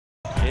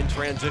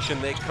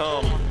transition they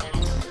come.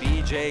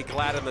 BJ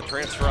Gladden, the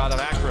transfer out of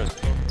Akron.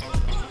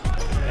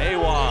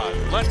 Awad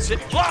lets it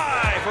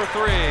fly for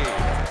three.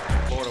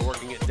 Florida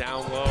working it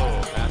down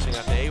low. Passing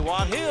out to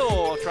Awad.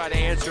 He'll try to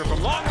answer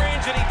from long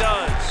range, and he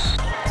does.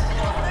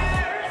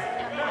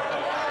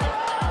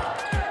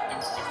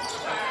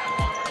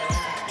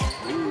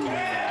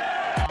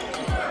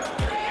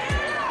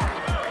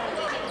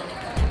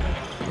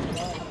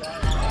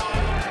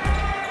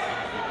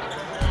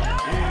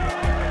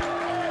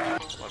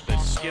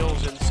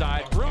 Skills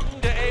inside, Bruton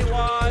to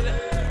Awad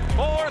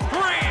for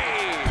three.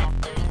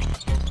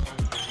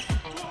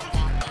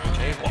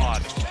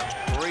 Awad,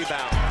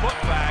 rebound,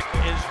 putback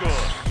is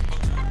good.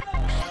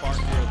 Spark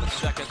here in the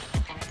second.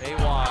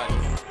 Awad,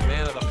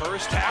 man of the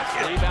first half,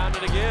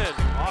 rebounded again.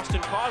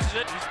 Austin causes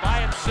it, he's by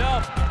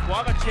himself. Will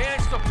have a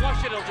chance to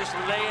flush it, he'll just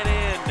lay it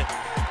in.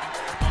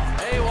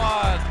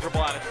 Awad,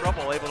 dribble out of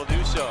trouble, able to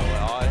do so.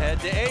 Ahead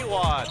to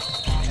Awad.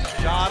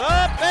 Shot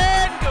up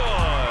and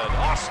good.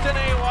 Austin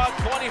Awad,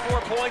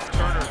 24 points.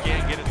 Turner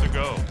can't get it to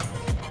go.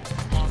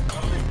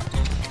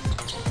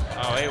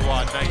 Oh,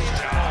 Awad, nice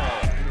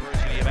job.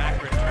 University of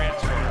Akron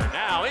transfer.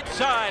 Now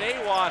inside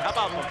Awad. How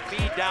about the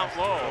feed down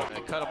low?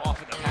 And cut him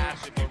off in the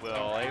pass, if you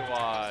will.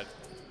 Awad.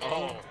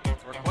 Oh,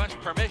 request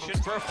permission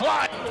for a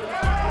fly.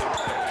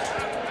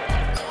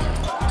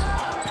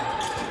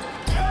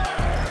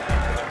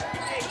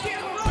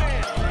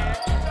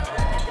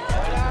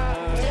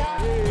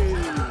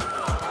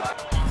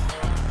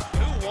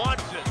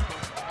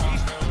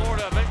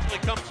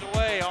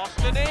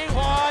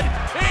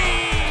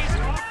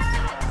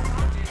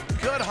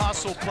 Good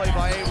hustle play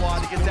by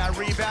Awad to get that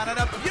rebound and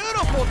a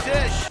beautiful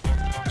dish.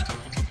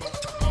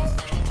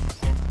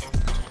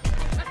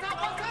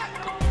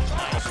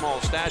 Small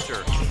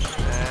stature,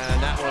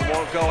 and that one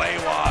won't go.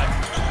 Awad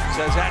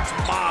says that's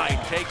mine,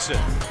 takes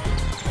it.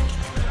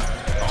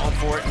 Going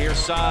for it near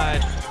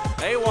side.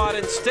 Awad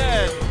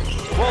instead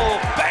will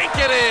bank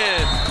it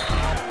in.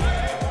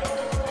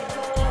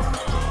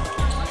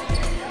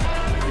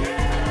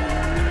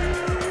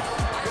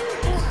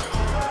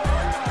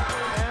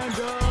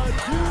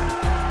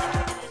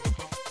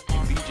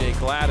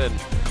 Gladden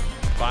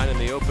finding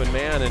the open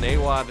man, and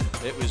Awad,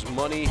 it was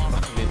money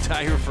the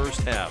entire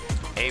first half.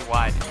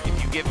 Awad,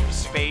 if you give him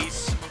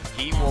space,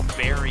 he will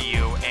bury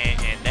you,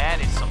 and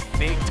that is some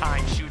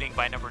big-time shooting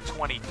by number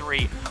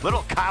 23.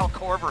 Little Kyle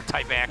Korver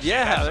type action.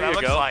 Yeah, there you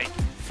looks go. Like.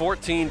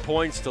 14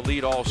 points to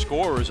lead all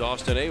scorers.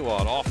 Austin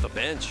Awad off the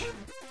bench.